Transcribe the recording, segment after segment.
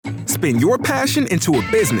Spin your passion into a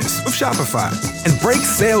business with Shopify and break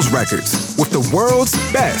sales records with the world's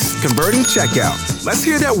best converting checkout. Let's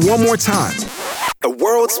hear that one more time. The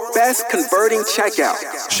world's best converting checkout.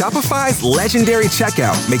 Shopify's legendary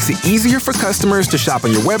checkout makes it easier for customers to shop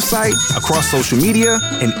on your website, across social media,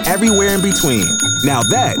 and everywhere in between. Now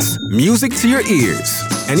that's music to your ears.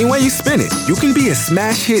 Any way you spin it, you can be a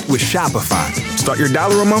smash hit with Shopify. Start your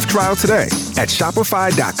 $1 a month trial today at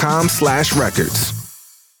shopify.com/records.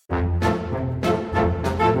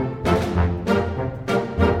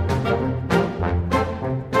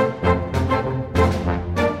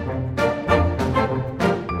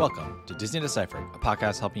 Disney Deciphered, a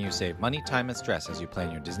podcast helping you save money, time, and stress as you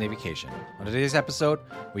plan your Disney vacation. On today's episode,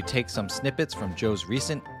 we take some snippets from Joe's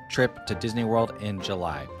recent trip to Disney World in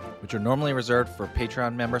July, which are normally reserved for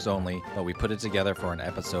Patreon members only, but we put it together for an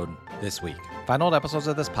episode this week. Find old episodes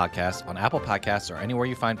of this podcast on Apple Podcasts or anywhere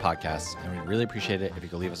you find podcasts, and we really appreciate it if you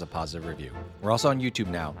could leave us a positive review. We're also on YouTube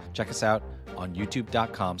now. Check us out on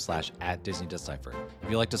youtube.com/@DisneyDeciphered.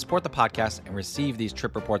 If you'd like to support the podcast and receive these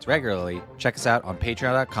trip reports regularly, check us out on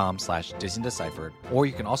patreon.com/DisneyDeciphered, or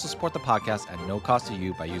you can also support the podcast at no cost to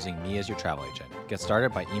you by using me as your travel agent. Get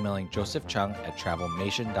started by emailing Joseph Chung at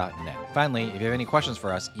travelmation.net. Finally, if you have any questions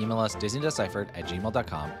for us, email us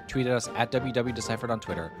DisneyDeciphered@gmail.com, tweet at us at WWDeciphered on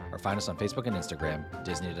Twitter, or find us on Facebook and Instagram,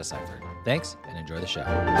 Disney Deciphered. Thanks, and enjoy the show.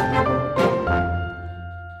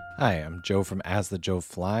 Hi, I'm Joe from As the Joe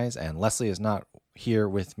Flies, and Leslie is not here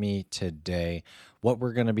with me today. What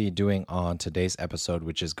we're going to be doing on today's episode,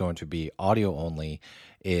 which is going to be audio only,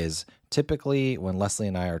 is typically when Leslie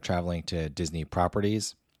and I are traveling to Disney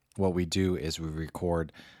properties, what we do is we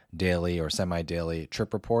record daily or semi-daily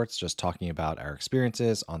trip reports, just talking about our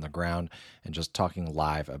experiences on the ground and just talking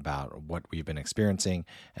live about what we've been experiencing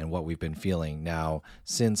and what we've been feeling. Now,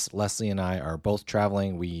 since Leslie and I are both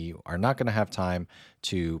traveling, we are not going to have time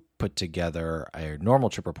to put together a normal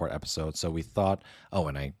trip report episode. So we thought,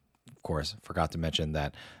 and I, of course, forgot to mention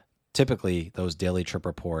that typically, those daily trip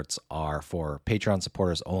reports are for Patreon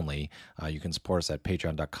supporters only. You can support us at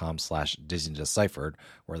patreon.com/DisneyDeciphered,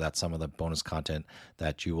 where that's some of the bonus content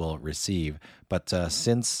that you will receive. But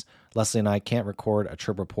since Leslie and I can't record a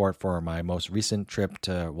trip report for my most recent trip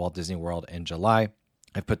to Walt Disney World in July,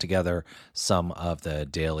 I've put together some of the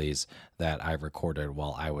dailies that I recorded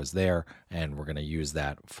while I was there, and we're going to use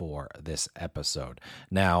that for this episode.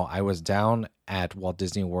 Now, I was down at Walt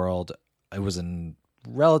Disney World. It was a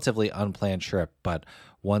relatively unplanned trip, but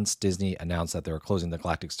once Disney announced that they were closing the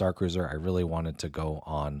Galactic Star Cruiser, I really wanted to go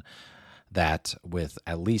on that with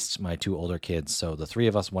at least my two older kids. So the three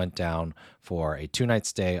of us went down for a 2-night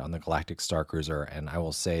stay on the Galactic Star Cruiser, and I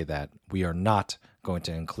will say that we are not going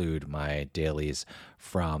to include my dailies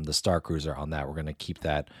from the Star Cruiser on that. We're going to keep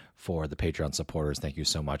that for the Patreon supporters. Thank you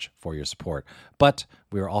so much for your support. But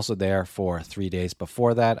we were also there for 3 days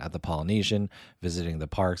before that at the Polynesian, visiting the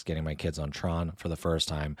parks, getting my kids on Tron for the first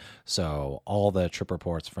time. So all the trip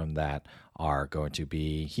reports from that are going to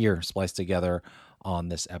be here spliced together on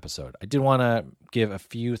this episode. I did want to give a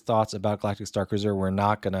few thoughts about Galactic Star Cruiser. We're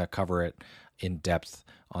not going to cover it in depth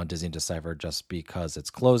on Disney Deciphered just because it's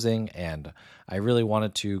closing, and I really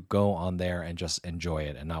wanted to go on there and just enjoy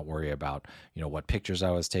it and not worry about, what pictures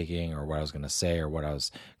I was taking or what I was going to say or what I was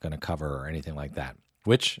going to cover or anything like that,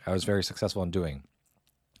 which I was very successful in doing.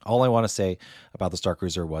 All I want to say about the Star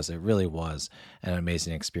Cruiser was it really was an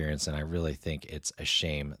amazing experience, and I really think it's a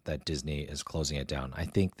shame that Disney is closing it down. I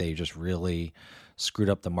think they just really screwed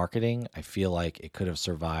up the marketing. I feel like it could have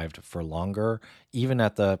survived for longer, even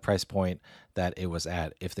at the price point that it was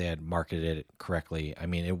at, if they had marketed it correctly. I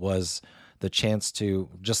mean, it was the chance to,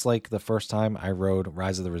 just like the first time I rode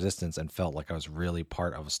Rise of the Resistance and felt like I was really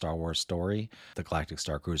part of a Star Wars story, the Galactic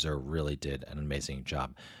Star Cruiser really did an amazing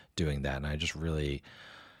job doing that. And I just really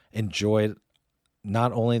enjoyed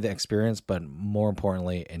not only the experience, but more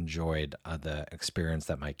importantly, enjoyed the experience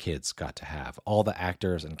that my kids got to have. All the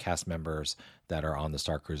actors and cast members that are on the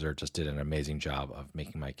Star Cruiser just did an amazing job of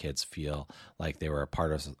making my kids feel like they were a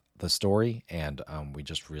part of the story, and we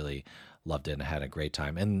just really loved it and had a great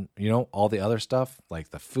time. And, all the other stuff,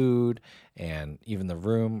 like the food and even the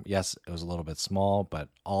room, yes, it was a little bit small, but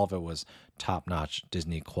all of it was top-notch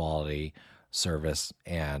Disney quality service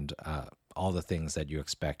and all the things that you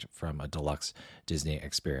expect from a deluxe Disney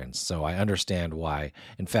experience. So I understand why.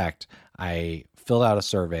 In fact, I filled out a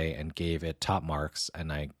survey and gave it top marks, and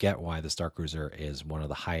I get why the Star Cruiser is one of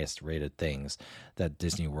the highest rated things that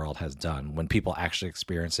Disney World has done when people actually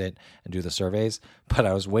experience it and do the surveys. But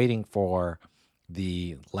I was waiting for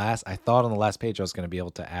I thought on the last page I was going to be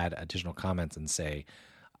able to add additional comments and say,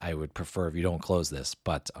 I would prefer if you don't close this,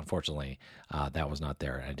 but unfortunately that was not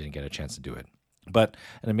there and I didn't get a chance to do it. But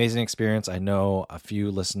an amazing experience. I know a few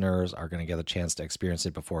listeners are going to get a chance to experience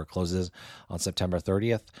it before it closes on September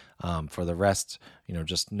 30th. For the rest,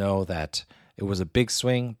 just know that it was a big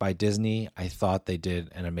swing by Disney. I thought they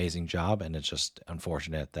did an amazing job, and it's just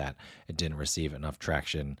unfortunate that it didn't receive enough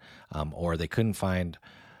traction, or they couldn't find,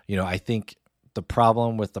 I think the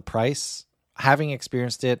problem with the price, having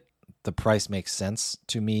experienced it, the price makes sense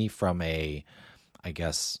to me from a, I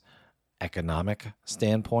guess, economic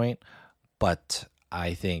standpoint. But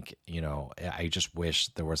I think, I just wish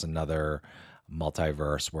there was another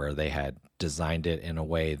multiverse where they had designed it in a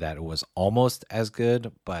way that it was almost as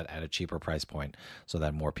good, but at a cheaper price point so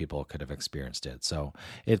that more people could have experienced it. So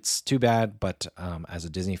it's too bad. But as a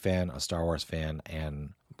Disney fan, a Star Wars fan,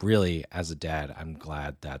 and really as a dad, I'm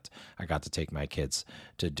glad that I got to take my kids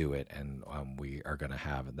to do it. And we are going to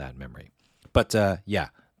have that memory. But yeah,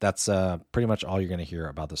 that's pretty much all you're going to hear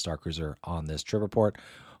about the Star Cruiser on this trip report.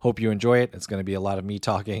 Hope you enjoy it. It's going to be a lot of me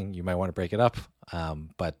talking. You might want to break it up.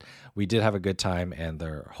 But we did have a good time, and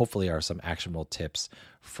there hopefully are some actionable tips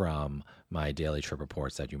from my daily trip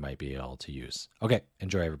reports that you might be able to use. Okay,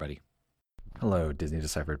 enjoy, everybody. Hello, Disney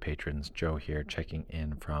Deciphered patrons. Joe here, checking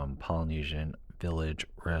in from Polynesian Village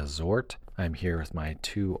Resort. I'm here with my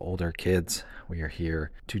two older kids. We are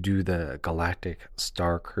here to do the Galactic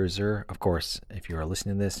Star Cruiser. Of course, if you are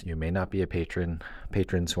listening to this, you may not be a patron.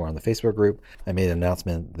 Patrons who are on the Facebook group, I made an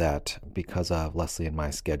announcement that because of Leslie and my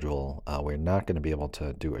schedule, we're not going to be able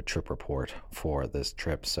to do a trip report for this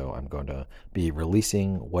trip. So I'm going to be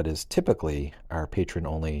releasing what is typically our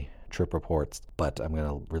patron-only trip reports, but I'm going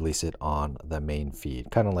to release it on the main feed,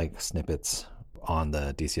 kind of like snippets on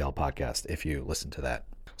the DCL podcast if you listen to that.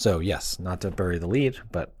 So yes, not to bury the lead,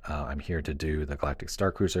 but I'm here to do the Galactic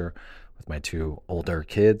Star Cruiser with my two older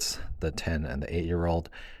kids, the 10 and the 8-year-old,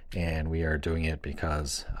 and we are doing it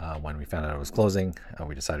because when we found out it was closing,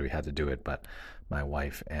 we decided we had to do it, but my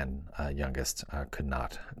wife and youngest could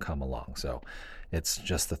not come along. So it's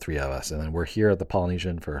just the three of us, and then we're here at the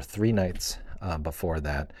Polynesian for 3 nights. Before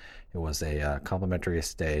that, it was a complimentary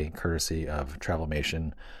stay courtesy of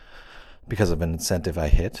Travelmation because of an incentive I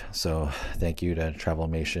hit. So thank you to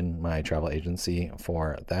Travelmation, my travel agency,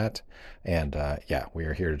 for that. And yeah, we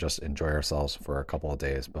are here to just enjoy ourselves for a couple of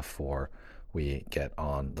days before we get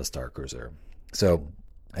on the Star Cruiser. So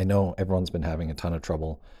I know everyone's been having a ton of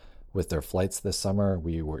trouble with their flights this summer.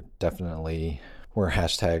 We were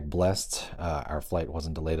hashtag blessed. Our flight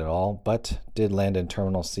wasn't delayed at all, but did land in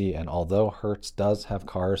Terminal C. And although Hertz does have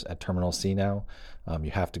cars at Terminal C now,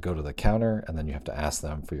 you have to go to the counter and then you have to ask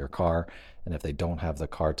them for your car. And if they don't have the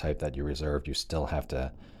car type that you reserved, you still have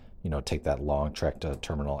to, take that long trek to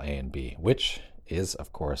Terminal A and B, which is,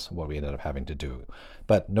 of course, what we ended up having to do.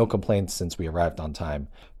 But no complaints since we arrived on time.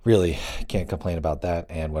 Really can't complain about that.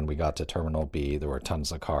 And when we got to Terminal B, there were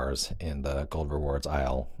tons of cars in the Gold Rewards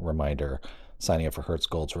aisle. Reminder, signing up for Hertz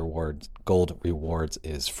Gold Rewards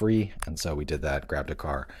is free. And so we did that, grabbed a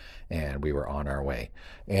car, and we were on our way.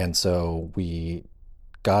 And so we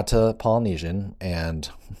got to Polynesian and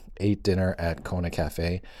ate dinner at Kona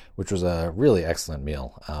Cafe, which was a really excellent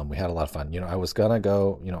meal. We had a lot of fun. I was going to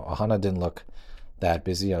go, Ohana didn't look that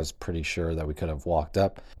busy. I was pretty sure that we could have walked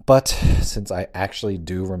up. But since I actually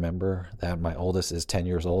do remember that my oldest is 10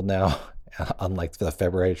 years old now, unlike the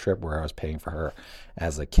February trip where I was paying for her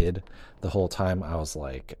as a kid the whole time, I was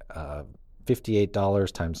like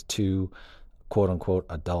 $58 times 2 quote unquote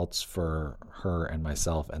adults for her and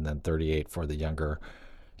myself, and then $38 for the younger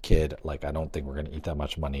kid. Like, I don't think we're going to eat that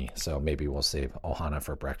much money. So maybe we'll save Ohana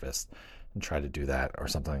for breakfast and try to do that or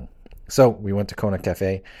something. So we went to Kona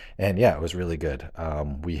Cafe, and yeah, it was really good.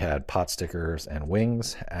 We had pot stickers and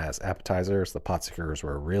wings as appetizers. The pot stickers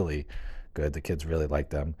were really good. The kids really liked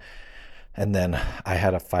them. And then I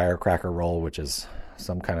had a firecracker roll, which is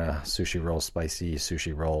some kind of sushi roll, spicy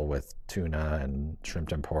sushi roll with tuna and shrimp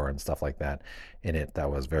tempura and stuff like that in it. That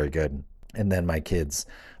was very good. And then my kids,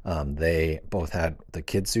 they both had the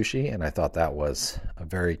kids sushi, and I thought that was a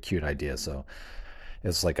very cute idea. So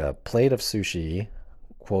it's like a plate of sushi,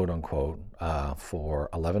 quote unquote, for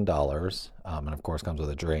 $11. And of course comes with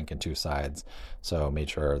a drink and 2 sides. So made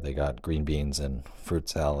sure they got green beans and fruit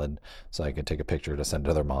salad so I could take a picture to send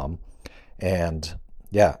to their mom. And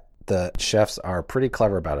yeah, the chefs are pretty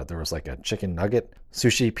clever about it. There was like a chicken nugget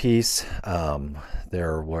sushi piece.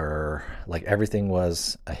 There were like everything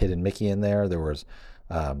was a hidden Mickey in there. There was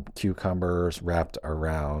cucumbers wrapped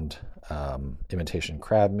around imitation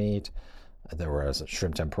crab meat. There was a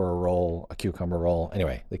shrimp tempura roll, a cucumber roll.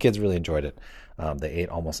 Anyway, the kids really enjoyed it. They ate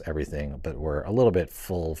almost everything, but were a little bit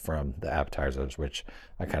full from the appetizers, which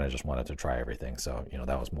I kind of just wanted to try everything. So,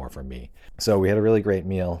 that was more for me. So we had a really great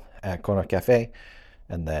meal at Kona Cafe.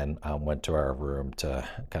 and then went to our room to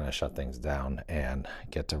kind of shut things down and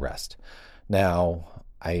get to rest. Now,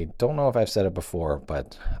 I don't know if I've said it before,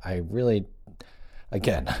 but I really,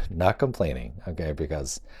 again, not complaining, okay,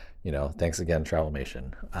 because, thanks again,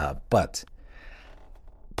 Travelmation. But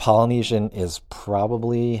Polynesian is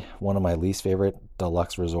probably one of my least favorite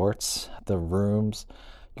deluxe resorts. The rooms,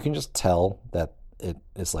 you can just tell that it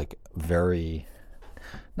is like very,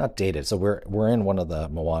 not dated. So we're in one of the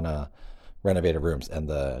Moana renovated rooms, and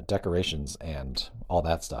the decorations and all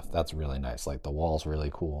that stuff, that's really nice. Like the wall's really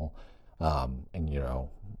cool. And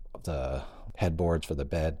the headboards for the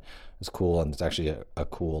bed is cool, and it's actually a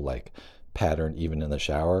cool like pattern even in the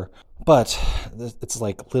shower. But it's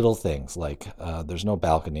like little things like there's no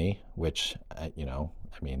balcony, which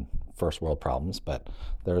first world problems, but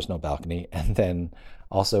there's no balcony. And then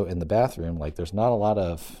also in the bathroom, like there's not a lot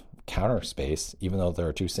of counter space, even though there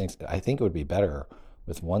are 2 sinks. I think it would be better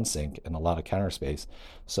with 1 sink and a lot of counter space.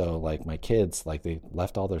 So like my kids, like they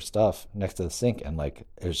left all their stuff next to the sink, and like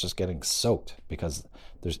it was just getting soaked because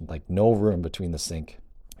there's like no room between the sink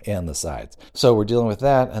and the sides. So we're dealing with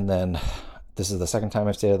that. And then this is the second time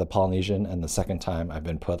I've stayed at the Polynesian, and the second time I've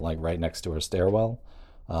been put like right next to a stairwell.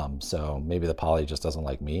 So maybe the Poly just doesn't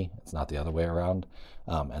like me. It's not the other way around.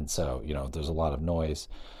 And so, there's a lot of noise,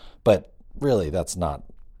 but really that's not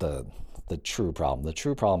the true problem. The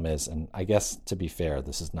true problem is, and I guess to be fair,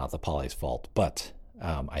 this is not the Poly's fault, but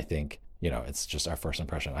I think, it's just our first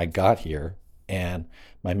impression. I got here and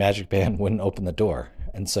my magic band wouldn't open the door.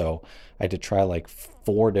 And so I had to try like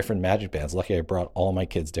 4 different magic bands. Lucky I brought all my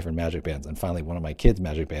kids' different magic bands. And finally, one of my kids'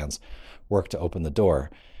 magic bands worked to open the door.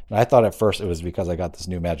 And I thought at first it was because I got this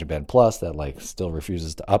new Magic Band Plus that like still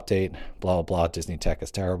refuses to update, blah, blah, blah. Disney tech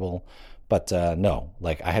is terrible. But no,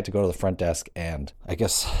 like I had to go to the front desk, and I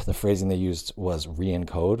guess the phrasing they used was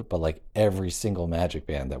re-encode, but like every single magic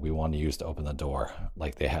band that we want to use to open the door,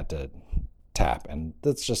 like they had to tap. And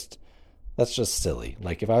that's just silly.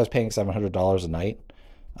 Like if I was paying $700 a night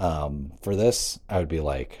for this, I would be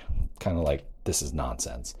like, kind of like, this is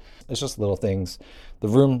nonsense. It's just little things. The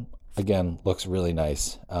room, again, looks really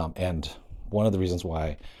nice. And one of the reasons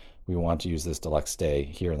why we want to use this deluxe stay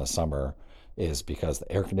here in the summer is because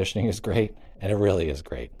the air conditioning is great, and it really is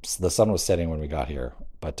great. So the sun was setting when we got here,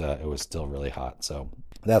 but it was still really hot. So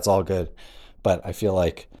that's all good. But I feel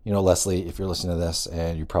like, Leslie, if you're listening to this,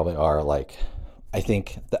 and you probably are, like, I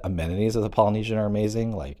think the amenities of the Polynesian are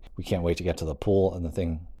amazing. Like, we can't wait to get to the pool and the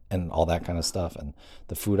thing and all that kind of stuff. And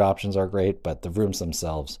the food options are great, but the rooms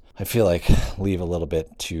themselves, I feel like, leave a little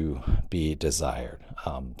bit to be desired.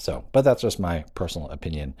 But that's just my personal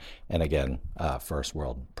opinion. And again, first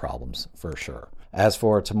world problems for sure. As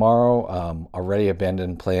for tomorrow, already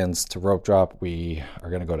abandoned plans to rope drop. We are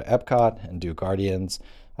going to go to Epcot and do Guardians.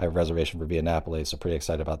 I have a reservation for Via Napoli, so pretty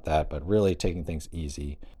excited about that, but really taking things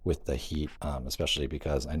easy with the heat, especially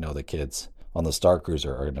because I know the kids on the Star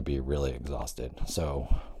Cruiser are going to be really exhausted.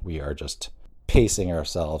 So we are just pacing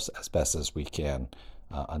ourselves as best as we can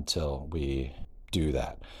until we do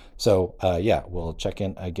that. So we'll check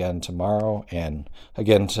in again tomorrow. And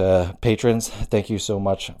again, to patrons, thank you so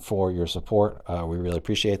much for your support. We really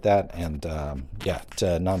appreciate that. And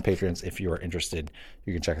to non-patrons, if you are interested,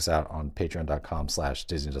 you can check us out on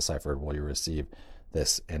patreon.com/Disney Deciphered, where you receive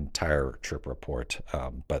this entire trip report.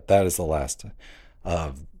 But that is the last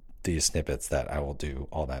of these snippets that I will do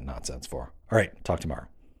all that nonsense for. All right, talk tomorrow.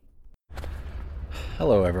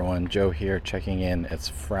 Hello everyone, Joe here checking in. It's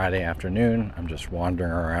Friday afternoon. I'm just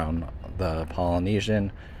wandering around the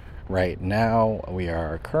Polynesian right now. We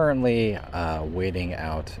are currently waiting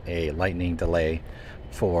out a lightning delay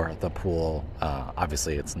for the pool.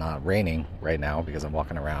 Obviously it's not raining right now because I'm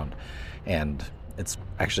walking around and it's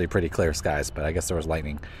actually pretty clear skies, but I guess there was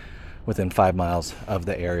lightning within 5 miles of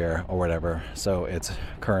the area or whatever. So it's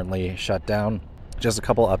currently shut down. Just a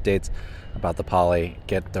couple updates about the Poly,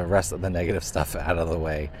 get the rest of the negative stuff out of the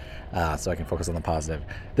way so I can focus on the positive.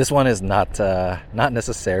 This one is not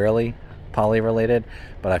necessarily Poly related,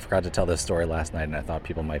 but I forgot to tell this story last night and I thought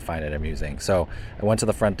people might find it amusing. So I went to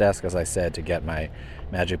the front desk, as I said, to get my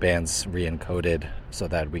magic bands re-encoded so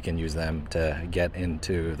that we can use them to get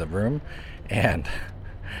into the room. And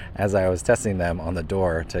as I was testing them on the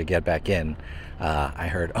door to get back in, I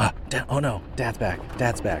heard, oh no, Dad's back.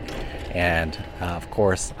 And of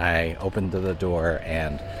course, I opened the door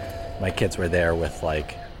and my kids were there with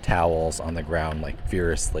like towels on the ground, like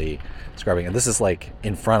furiously scrubbing. And this is like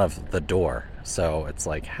in front of the door. So it's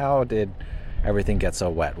like, how did everything get so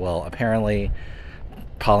wet? Well, apparently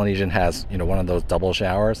Polynesian has, one of those double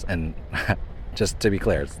showers, and just to be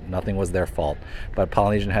clear, nothing was their fault, but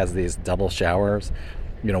Polynesian has these double showers.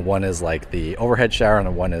 One is like the overhead shower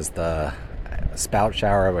and one is the spout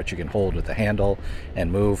shower, which you can hold with the handle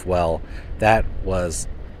and move. Well, that was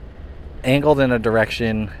angled in a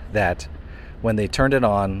direction that when they turned it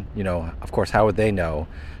on, of course, how would they know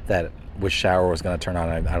that which shower was going to turn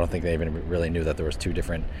on? I don't think they even really knew that there was two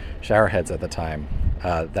different shower heads at the time.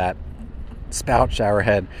 That spout shower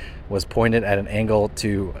head was pointed at an angle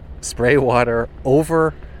to spray water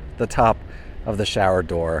over the top of the shower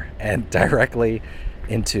door and directly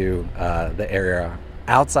into the area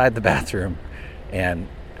outside the bathroom and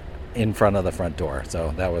in front of the front door.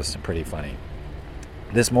 So that was pretty funny.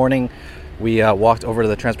 This morning, we walked over to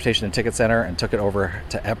the Transportation and Ticket Center and took it over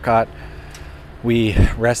to Epcot. We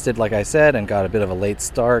rested, like I said, and got a bit of a late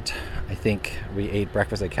start. I think we ate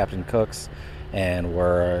breakfast at Captain Cook's and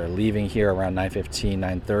we're leaving here around 9:15,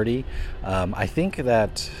 9:30. I think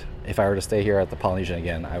that if I were to stay here at the Polynesian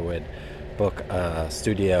again, I would book a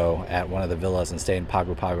studio at one of the villas and stay in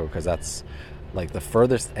Pago Pago, because that's like the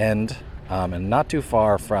furthest end and not too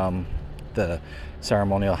far from the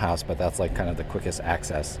ceremonial house, but that's like kind of the quickest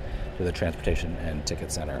access to the Transportation and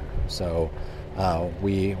Ticket Center. So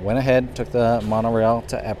we went ahead, took the monorail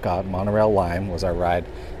to Epcot. Monorail Lime was our ride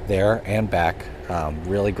there and back.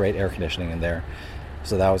 Really great air conditioning in there,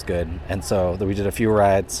 so that was good. And so we did a few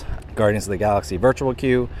rides. Guardians of the Galaxy virtual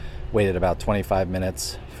queue, waited about 25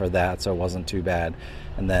 minutes for that, so it wasn't too bad.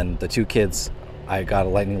 And then the two kids, I got a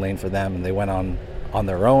lightning lane for them, and they went on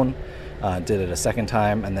their own, did it a second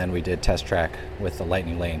time, and then we did test track with the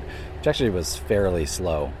lightning lane, which actually was fairly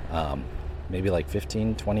slow, maybe like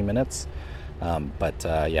 15-20 minutes.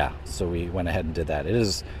 Yeah, so we went ahead and did that. It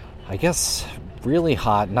is, I guess, really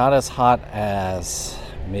hot. Not as hot as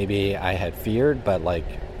maybe I had feared, but like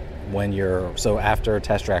so after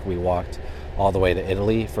test track, we walked all the way to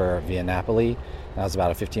Italy for Via Napoli. That was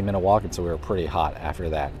about a 15-minute walk, and so we were pretty hot after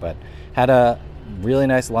that. But had a really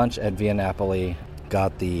nice lunch at Via Napoli.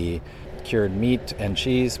 Got the cured meat and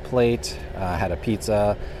cheese plate. Had a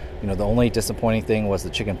pizza. The only disappointing thing was the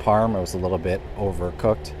chicken parm. It was a little bit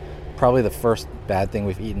overcooked. Probably the first bad thing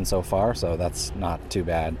we've eaten so far, so that's not too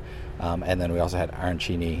bad. And then we also had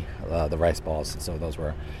arancini, the rice balls, so those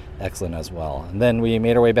were excellent as well. And then we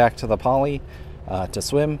made our way back to the Poly to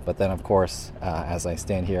swim, but then of course, as I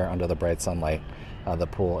stand here under the bright sunlight, the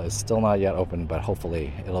pool is still not yet open, but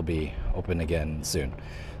hopefully it'll be open again soon.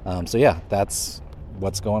 So yeah, that's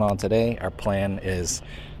what's going on today. Our plan is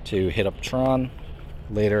to hit up Tron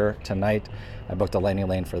later tonight. I booked a lightning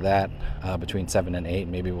lane for that between 7 and 8.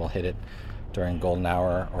 Maybe we'll hit it during golden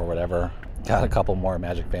hour or whatever. Got a couple more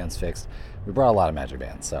magic bands fixed. We brought a lot of magic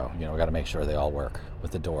bands, so we got to make sure they all work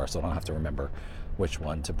with the door, so I don't have to remember which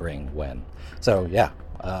one to bring when. So yeah,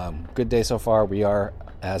 good day so far. We are,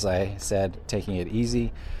 as I said, taking it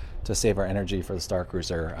easy to save our energy for the Star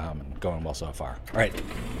Cruiser. Going well so far. All right.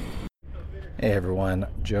 Hey everyone,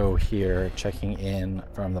 Joe here, checking in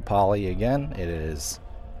from the Poly again. It is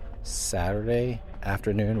Saturday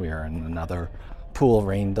afternoon. We are in another pool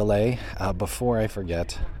rain delay. Before I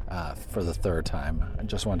forget, for the third time, I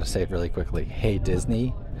just wanted to say it really quickly. Hey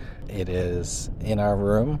Disney, it is in our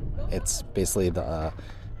room. It's basically the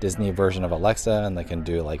Disney version of Alexa, and they can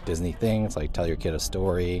do like Disney things, like tell your kid a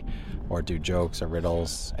story or do jokes or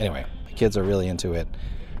riddles. Anyway, the kids are really into it.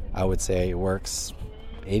 I would say it works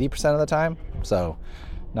 80% of the time, so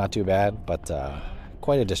not too bad, but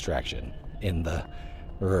quite a distraction in the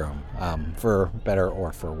room, for better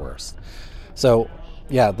or for worse. So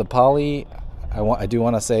yeah, the Poly, I do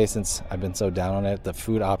want to say, since I've been so down on it, the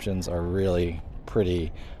food options are really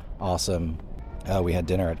pretty awesome. We had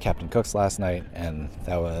dinner at Captain Cook's last night, and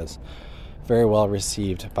that was very well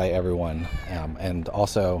received by everyone. And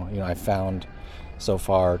also, I found so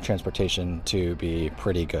far transportation to be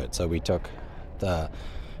pretty good. So we took the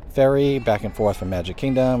ferry back and forth from Magic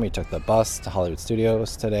Kingdom. We took the bus to Hollywood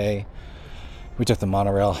Studios today. We took the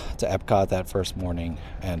monorail to Epcot that first morning,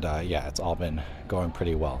 and yeah, it's all been going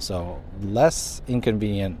pretty well. So less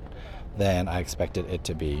inconvenient than I expected it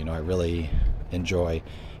to be. I really enjoy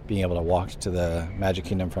being able to walk to the Magic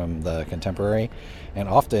Kingdom from the Contemporary, and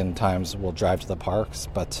oftentimes we'll drive to the parks,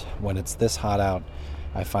 but when it's this hot out,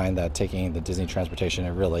 I find that taking the Disney transportation,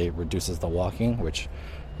 it really reduces the walking, which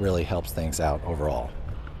really helps things out overall.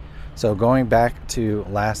 So going back to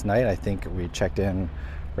last night, I think we checked in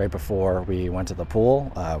right before we went to the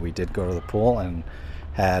pool. We did go to the pool and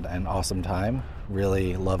had an awesome time.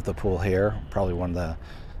 Really loved the pool here. Probably one of the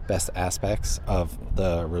best aspects of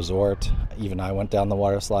the resort. Even I went down the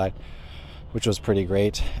water slide, which was pretty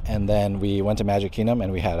great. And then we went to Magic Kingdom,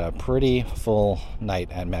 and we had a pretty full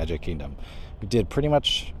night at Magic Kingdom. We did pretty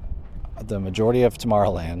much the majority of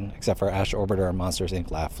Tomorrowland, except for Ash Orbiter and Monsters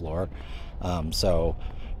Inc. Laugh Floor. So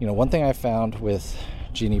One thing I found with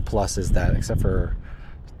Genie Plus is that except for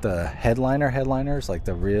the headliners, like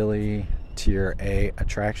the really tier A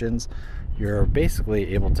attractions, you're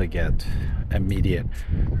basically able to get immediate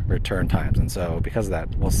return times. And so because of that,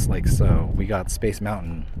 we got Space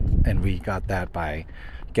Mountain, and we got that by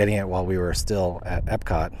getting it while we were still at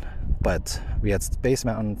Epcot. But we had Space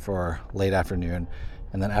Mountain for late afternoon,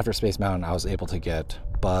 and then after Space Mountain I was able to get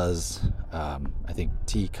Buzz, I think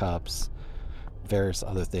teacups, various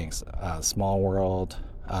other things, Small World,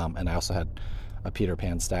 and I also had a Peter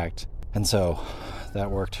Pan stacked. And so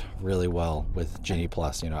that worked really well with Genie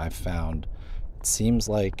Plus. I've found it seems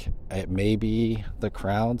like it may be the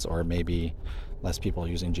crowds or maybe less people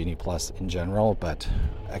using Genie Plus in general, but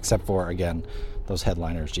except for, again, those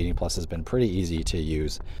headliners, Genie Plus has been pretty easy to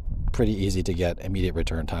use, pretty easy to get immediate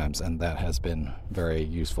return times, and that has been very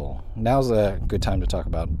useful. Now's a good time to talk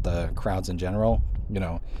about the crowds in general.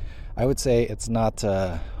 I would say it's not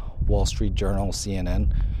Wall Street Journal,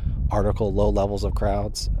 CNN article low levels of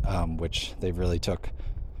crowds, which they really took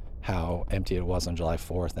how empty it was on July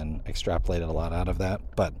 4th and extrapolated a lot out of that.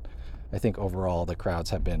 But I think overall the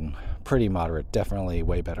crowds have been pretty moderate, definitely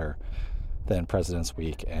way better than President's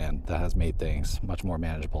Week, and that has made things much more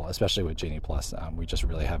manageable, especially with Genie Plus. We just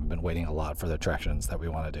really haven't been waiting a lot for the attractions that we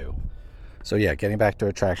want to do. So yeah, getting back to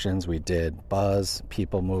attractions, we did Buzz,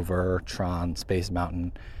 People Mover, Tron, Space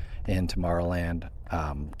Mountain, in Tomorrowland.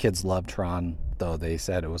 Kids love Tron, though they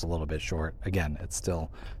said it was a little bit short. Again, it's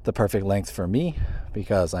still the perfect length for me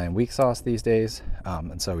because I am weak sauce these days.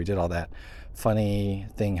 And so we did all that. Funny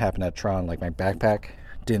thing happened at Tron, like my backpack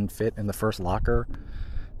didn't fit in the first locker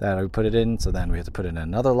that I put it in, so then we had to put it in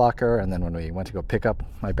another locker, and then when we went to go pick up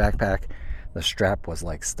my backpack, the strap was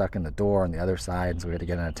like stuck in the door on the other side, so we had to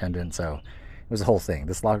get an attendant. So it was a whole thing.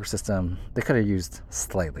 This locker system, they could have used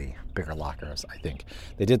slightly bigger lockers, I think.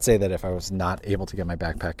 They did say that if I was not able to get my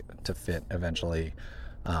backpack to fit eventually,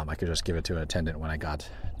 I could just give it to an attendant when I got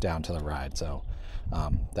down to the ride. So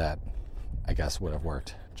that, I guess, would have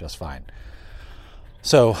worked just fine.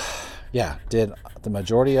 So, yeah, did the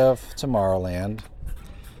majority of Tomorrowland.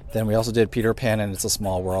 Then we also did Peter Pan and It's a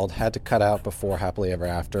Small World. Had to cut out before Happily Ever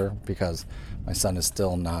After because my son is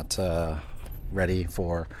still not ready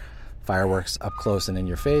for fireworks up close and in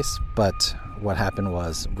your face. But what happened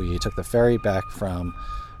was we took the ferry back from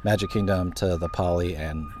Magic Kingdom to the Poly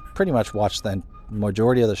and pretty much watched the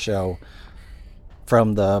majority of the show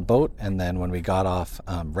from the boat. And then when we got off,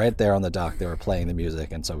 right there on the dock, they were playing the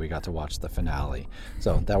music, and so we got to watch the finale.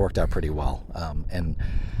 So that worked out pretty well. And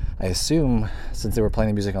I assume since they were playing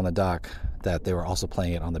the music on the dock that they were also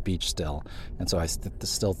playing it on the beach still. And so I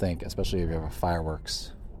still think, especially if you have a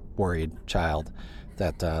fireworks worried child,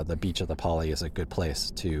 that the beach at the Poly is a good place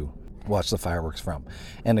to watch the fireworks from.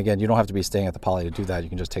 And again, you don't have to be staying at the Poly to do that. You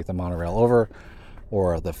can just take the monorail over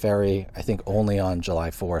or the ferry. I think only on July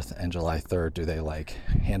 4th and July 3rd do they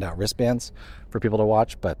hand out wristbands for people to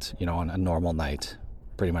watch. But, on a normal night,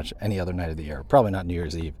 pretty much any other night of the year, probably not New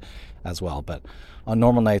Year's Eve as well. But on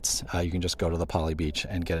normal nights, you can just go to the Poly Beach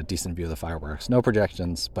and get a decent view of the fireworks. No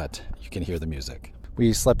projections, but you can hear the music.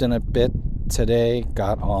 We slept in a bit today,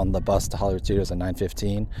 got on the bus to Hollywood Studios at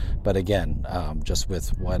 9:15, but again, just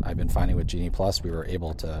with what I've been finding with Genie Plus, we were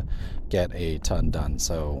able to get a ton done.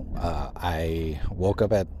 So I woke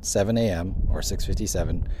up at 7 a.m. or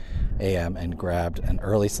 6:57 a.m. and grabbed an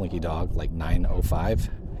early Slinky Dog, like 9:05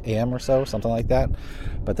 a.m. or so, something like that.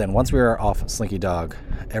 But then once we were off Slinky Dog,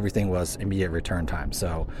 everything was immediate return time.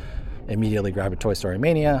 So immediately grabbed a Toy Story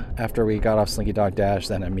Mania after we got off Slinky Dog Dash,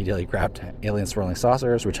 then immediately grabbed Alien Swirling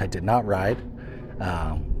Saucers, which I did not ride,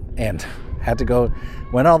 and had to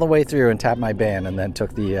went all the way through and tapped my band, and then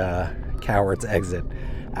took the coward's exit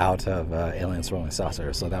out of Alien Swirling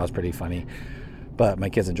Saucers. So that was pretty funny, but my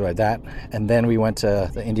kids enjoyed that. And then we went to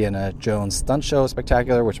the Indiana Jones Stunt Show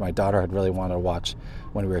Spectacular, which my daughter had really wanted to watch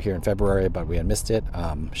when we were here in February, but we had missed it.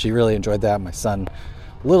 She really enjoyed that. My son,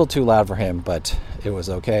 a little too loud for him, but it was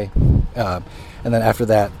okay. And then after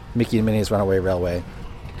that, Mickey and Minnie's Runaway Railway,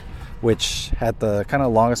 which had the kind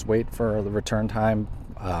of longest wait for the return time.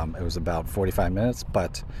 It was about 45 minutes,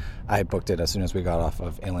 but I booked it as soon as we got off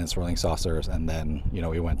of Alien Swirling Saucers, and then,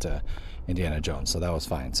 we went to Indiana Jones, so that was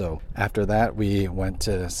fine. So after that, we went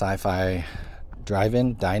to Sci-Fi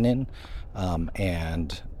Drive-In, Dine-In,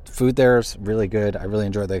 and food there is really good. I really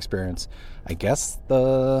enjoyed the experience. I guess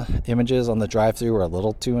the images on the drive-thru were a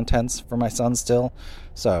little too intense for my son still,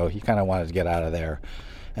 so he kind of wanted to get out of there.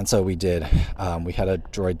 And so we did. We had a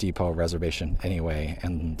Droid Depot reservation anyway,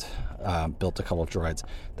 and built a couple of droids.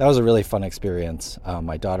 That was a really fun experience.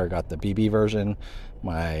 My daughter got the BB version.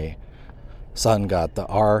 My son got the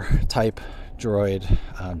R-type Droid.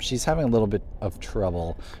 She's having a little bit of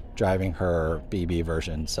trouble driving her BB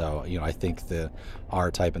version. So, I think the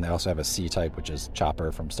R-type, and they also have a C-type, which is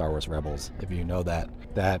Chopper from Star Wars Rebels. If you know that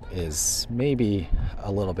is maybe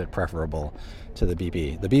a little bit preferable to the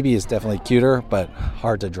BB. The BB is definitely cuter, but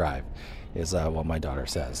hard to drive, is what my daughter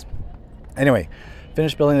says. Anyway,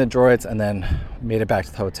 finished building the droids and then made it back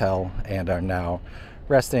to the hotel and are now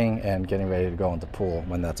resting and getting ready to go into the pool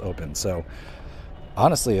when that's open. So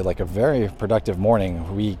honestly, like a very productive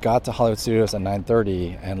morning. We got to Hollywood Studios at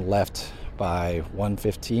 9:30 and left by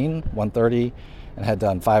 1:30 and had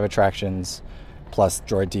done 5 attractions plus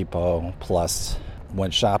Droid Depot, plus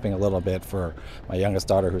went shopping a little bit for my youngest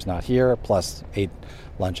daughter who's not here, plus ate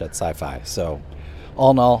lunch at Sci-Fi. So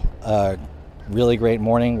all in all, really great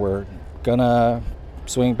morning. We're gonna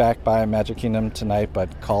swing back by Magic Kingdom tonight,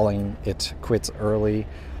 but calling it quits early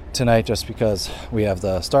tonight just because we have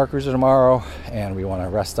the Star Cruiser tomorrow and we want to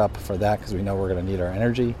rest up for that because we know we're going to need our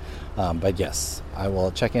energy. But yes, I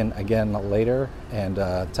will check in again later and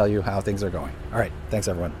tell you how things are going. All right, thanks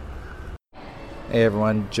everyone. Hey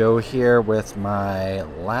everyone, Joe here with my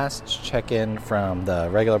last check-in from the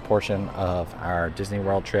regular portion of our Disney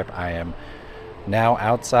World trip. I am now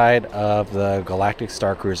outside of the Galactic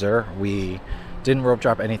Star Cruiser. We didn't rope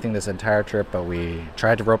drop anything this entire trip, but we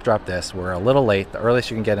tried to rope drop this. We're a little late. The earliest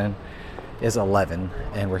you can get in is 11,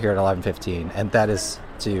 and we're here at 11:15, and that is,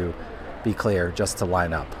 to be clear, just to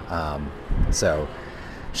line up. So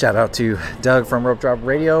shout out to Doug from Rope Drop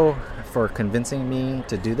Radio for convincing me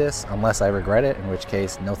to do this, unless I regret it, in which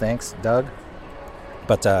case, no thanks, Doug.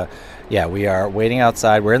 But yeah, we are waiting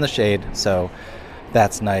outside. We're in the shade, so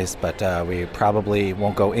that's nice, but we probably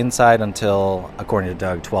won't go inside until, according to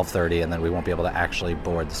Doug, 12:30, and then we won't be able to actually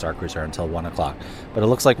board the Star Cruiser until 1 o'clock. But it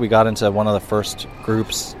looks like we got into one of the first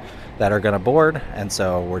groups that are going to board, and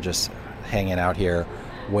so we're just hanging out here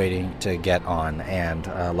waiting to get on. And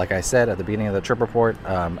like I said at the beginning of the trip report,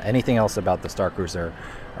 anything else about the Star Cruiser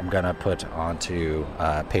I'm going to put onto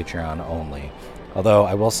Patreon only. Although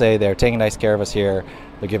I will say they're taking nice care of us here.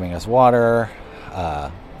 They're giving us water,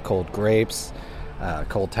 cold grapes,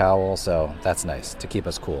 cold towel, so that's nice to keep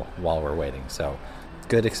us cool while we're waiting. So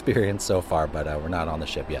good experience so far, but we're not on the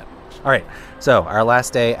ship yet. All right, so our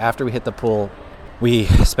last day after we hit the pool, we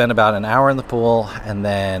spent about an hour in the pool, and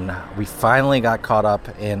then we finally got caught up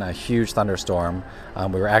in a huge thunderstorm.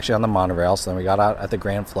 We were actually on the monorail, so then we got out at the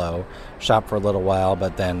Grand Flow, shopped for a little while,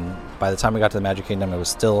 but then by the time we got to the Magic Kingdom, it was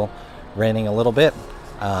still raining a little bit.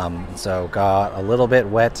 So got a little bit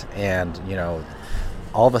wet, and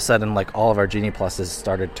all of a sudden, like, all of our Genie Pluses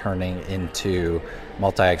started turning into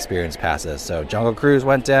multi-experience passes. So Jungle Cruise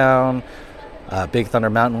went down, Big Thunder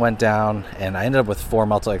Mountain went down, and I ended up with 4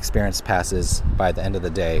 multi-experience passes by the end of the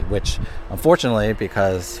day, which, unfortunately,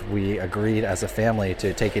 because we agreed as a family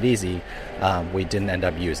to take it easy, we didn't end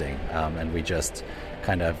up using, and we just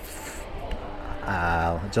kind of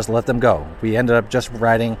just let them go. We ended up just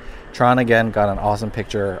riding Tron again, got an awesome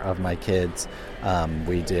picture of my kids.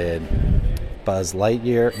 We did Buzz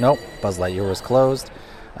Lightyear. Nope, Buzz Lightyear was closed.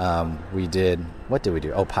 What did we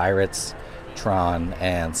do? Oh, Pirates, Tron,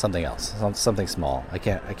 and something else, something small. I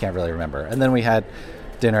can't really remember. And then we had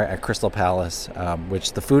dinner at Crystal Palace,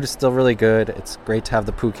 which the food is still really good. It's great to have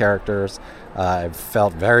the Pooh characters. It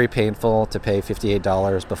felt very painful to pay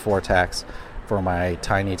 $58 before tax for my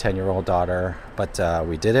tiny 10-year-old daughter, but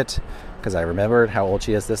we did it because I remembered how old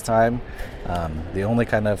she is this time. The only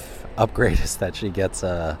kind of upgrade is that she gets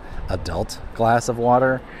a adult glass of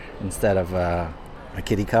water instead of a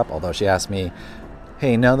kiddie cup, although she asked me,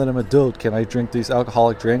 hey, now that I'm adult, can I drink these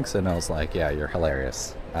alcoholic drinks? And I was like, yeah, you're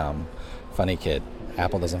hilarious. Funny kid.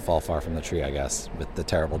 Apple doesn't fall far from the tree, I guess, with the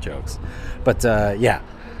terrible jokes. But yeah,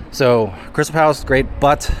 so Crystal Palace is great,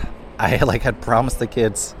 but I had promised the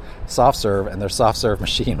kids soft serve, and their soft serve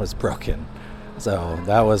machine was broken. So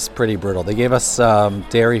that was pretty brutal. They gave us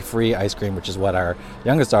dairy-free ice cream, which is what our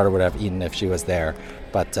youngest daughter would have eaten if she was there.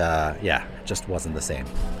 But yeah, it just wasn't the same.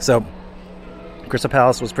 So Crystal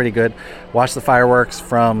Palace was pretty good. Watched the fireworks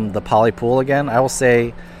from the Poly Pool again. I will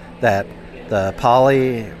say that the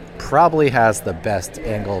Poly probably has the best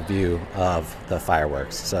angle view of the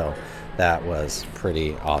fireworks. So that was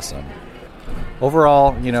pretty awesome.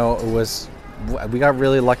 Overall, we got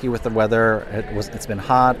really lucky with the weather. It's been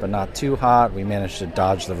hot, but not too hot. We managed to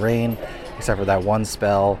dodge the rain, except for that one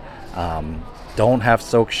spell. Don't have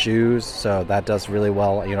soaked shoes, so that does really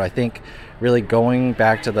well. I think really going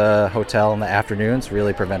back to the hotel in the afternoons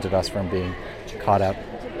really prevented us from being caught up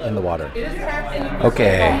in the water.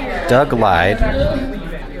 Okay, Doug lied.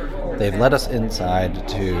 they've let us inside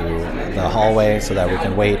to the hallway so that we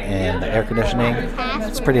can wait in the air conditioning.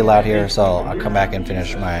 It's pretty loud here, so I'll come back and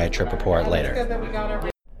finish my trip report later.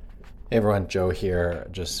 Hey everyone, Joe here,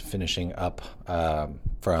 just finishing up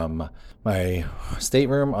from my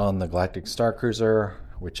stateroom on the Galactic Star Cruiser,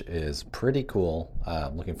 which is pretty cool.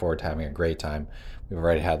 Looking forward to having a great time. We've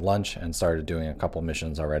already had lunch and started doing a couple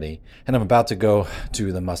missions already. And I'm about to go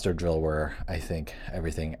to the muster drill where I think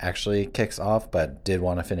everything actually kicks off, but did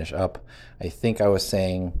want to finish up. I think I was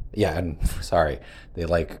saying, yeah, and sorry, they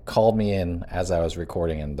like called me in as I was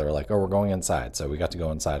recording and they're like, oh, we're going inside. So we got to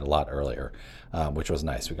go inside a lot earlier, which was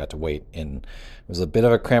nice. We got to wait in, it was a bit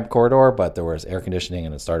of a cramped corridor, but there was air conditioning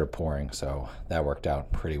and it started pouring. So that worked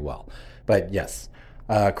out pretty well. But yes.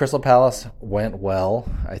 Crystal Palace went well.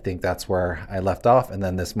 I think that's where I left off. And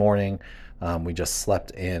then this morning, we just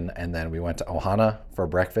slept in and then we went to Ohana for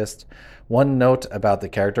breakfast. One note about the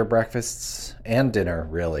character breakfasts and dinner,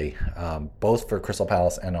 really, both for Crystal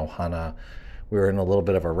Palace and Ohana, we were in a little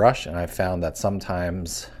bit of a rush. And I found that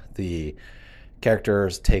sometimes the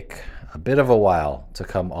characters take a bit of a while to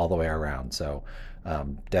come all the way around. So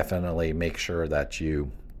definitely make sure that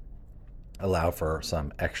you allow for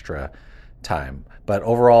some extra time. But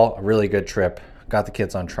overall, a really good trip. Got the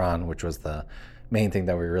kids on Tron, which was the main thing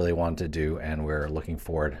that we really wanted to do, and we're looking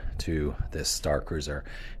forward to this Star Cruiser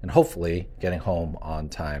and hopefully getting home on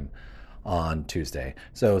time on Tuesday.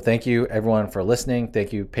 So thank you everyone for listening.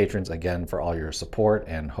 Thank you patrons again for all your support,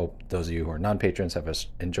 and hope those of you who are non-patrons have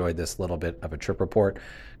enjoyed this little bit of a trip report.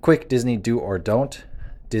 Quick Disney do or don't.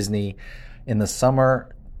 Disney in the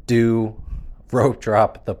summer, do rope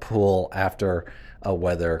drop the pool after a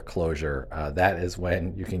weather closure. That is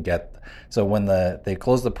when you can get, so when they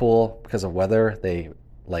close the pool because of weather, they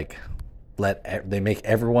make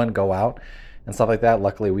everyone go out and stuff like that.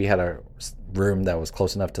 Luckily we had a room that was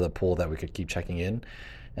close enough to the pool that we could keep checking in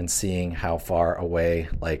and seeing how far away,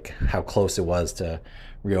 like how close it was to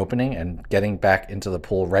reopening, and getting back into the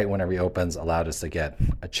pool right when it reopens allowed us to get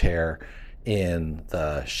a chair in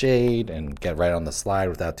the shade and get right on the slide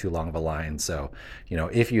without too long of a line. So,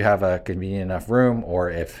 if you have a convenient enough room, or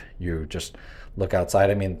if you just look outside,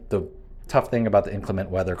 I mean, the tough thing about the inclement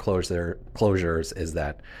weather closures is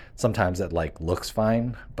that sometimes it looks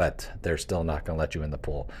fine, but they're still not going to let you in the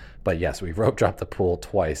pool. But yes, we rope dropped the pool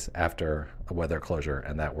twice after a weather closure,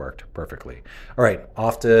 and that worked perfectly. All right,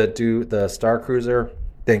 off to do the Star Cruiser.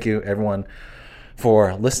 Thank you everyone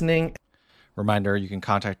for listening. Reminder, you can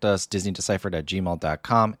contact us,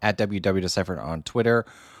 DisneyDeciphered@gmail.com, at WWDeciphered on Twitter,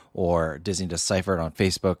 or Disney Deciphered on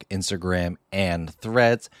Facebook, Instagram, and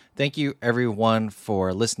Threads. Thank you, everyone,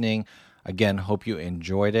 for listening. Again, hope you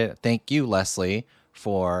enjoyed it. Thank you, Leslie,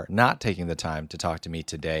 for not taking the time to talk to me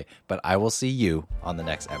today, but I will see you on the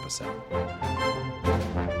next episode.